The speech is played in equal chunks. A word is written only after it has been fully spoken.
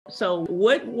So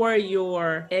what were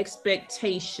your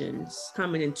expectations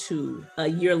coming into a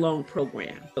year-long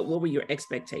program? But what were your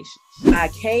expectations? I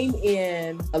came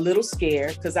in a little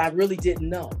scared because I really didn't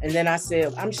know. And then I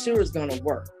said, I'm sure it's going to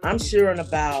work. I'm sure in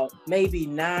about maybe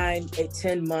 9 to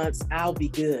 10 months, I'll be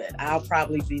good. I'll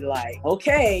probably be like,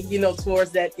 okay,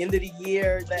 towards that end of the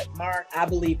year, that mark, I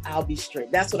believe I'll be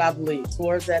straight. That's what I believe.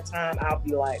 Towards that time, I'll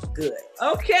be like, good.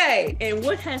 Okay. And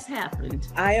what has happened?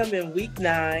 I am in week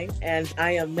 9 and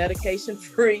I am medication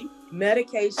free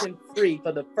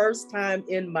for the first time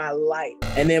in my life.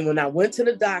 And then when I went to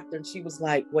the doctor and she was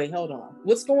like, wait, hold on.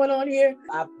 What's going on here?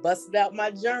 I busted out my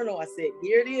journal. I said,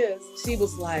 here it is. She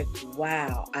was like,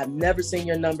 wow, I've never seen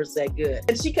your numbers that good.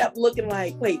 And she kept looking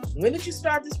like, wait, when did you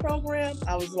start this program?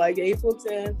 I was like, April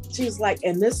 10th. She was like,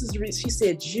 and this is, she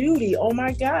said, Judy, oh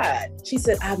my God. She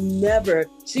said,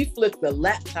 she flipped the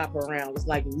laptop around. Was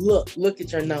like, look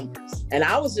at your numbers. And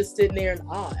I was just sitting there in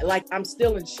awe. Like, I'm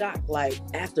still in shock. Like,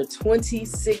 after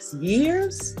 26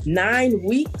 years, 9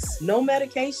 weeks, no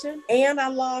medication, and I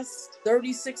lost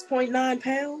 36.9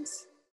 pounds.